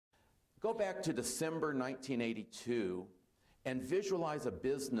Go back to December 1982 and visualize a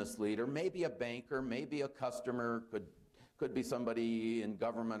business leader, maybe a banker, maybe a customer, could be somebody in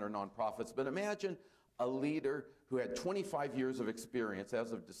government or nonprofits, but imagine a leader who had 25 years of experience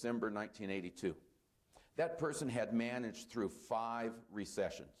as of December 1982. That person had managed through 5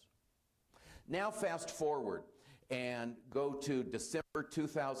 recessions. Now fast forward and go to December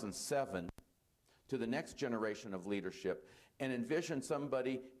 2007 to the next generation of leadership and envision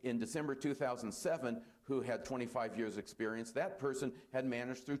somebody in December 2007 who had 25 years experience. That person had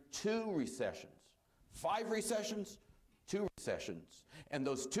managed through 2 recessions. 5 recessions, 2 recessions. And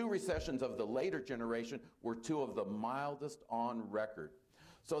those 2 recessions of the later generation were 2 of the mildest on record.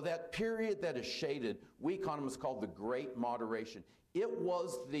 So that period that is shaded, we economists call the Great Moderation. It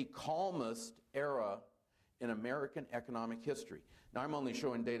was the calmest era in American economic history. Now, I'm only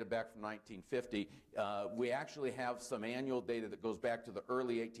showing data back from 1950. We actually have some annual data that goes back to the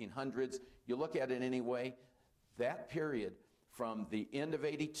early 1800s. You look at it anyway, that period from the end of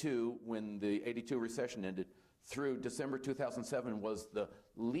 82, when the 82 recession ended, through December 2007 was the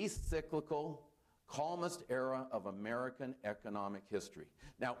least cyclical, calmest era of American economic history.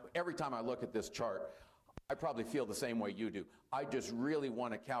 Now, every time I look at this chart, I probably feel the same way you do. I just really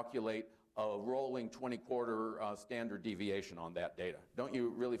want to calculate a rolling 20-quarter standard deviation on that data. Don't you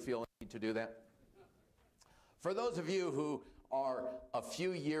really feel a need to do that? For those of you who are a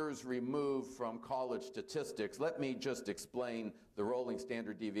few years removed from college statistics, let me just explain the rolling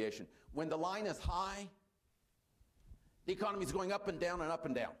standard deviation. When the line is high, the economy is going up and down and up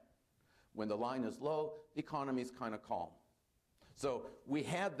and down. When the line is low, the economy is kind of calm. So we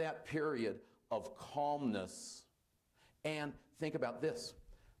had that period of calmness. And think about this.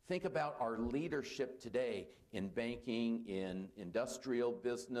 Think about our leadership today in banking, in industrial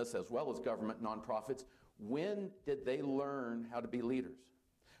business, as well as government nonprofits. When did they learn how to be leaders?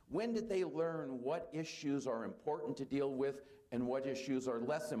 When did they learn what issues are important to deal with and what issues are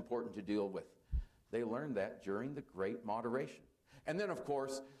less important to deal with? They learned that during the Great Moderation. And then, of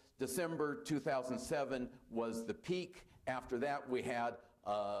course, December 2007 was the peak. After that, we had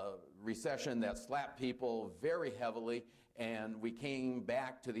a recession that slapped people very heavily, and we came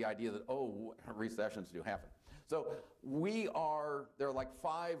back to the idea that, oh, recessions do happen. So there are like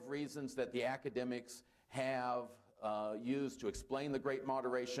 5 reasons that the academics have used to explain the Great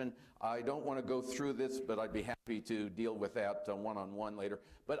Moderation. I don't want to go through this, but I'd be happy to deal with that one-on-one later.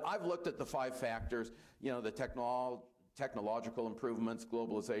 But I've looked at the 5 factors, the technological improvements,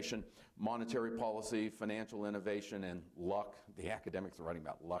 globalization, monetary policy, financial innovation, and luck. The academics are writing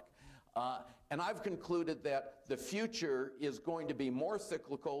about luck. And I've concluded that the future is going to be more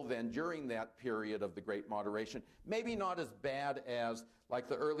cyclical than during that period of the Great Moderation. Maybe not as bad as like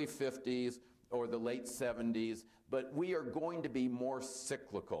the early 50s or the late 70s, but we are going to be more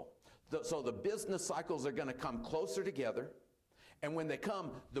cyclical. So the business cycles are going to come closer together. And when they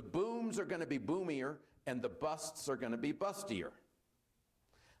come, the booms are going to be boomier and the busts are going to be bustier.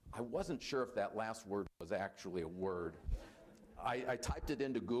 I wasn't sure if that last word was actually a word. I typed it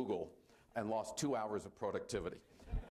into Google and lost 2 hours of productivity.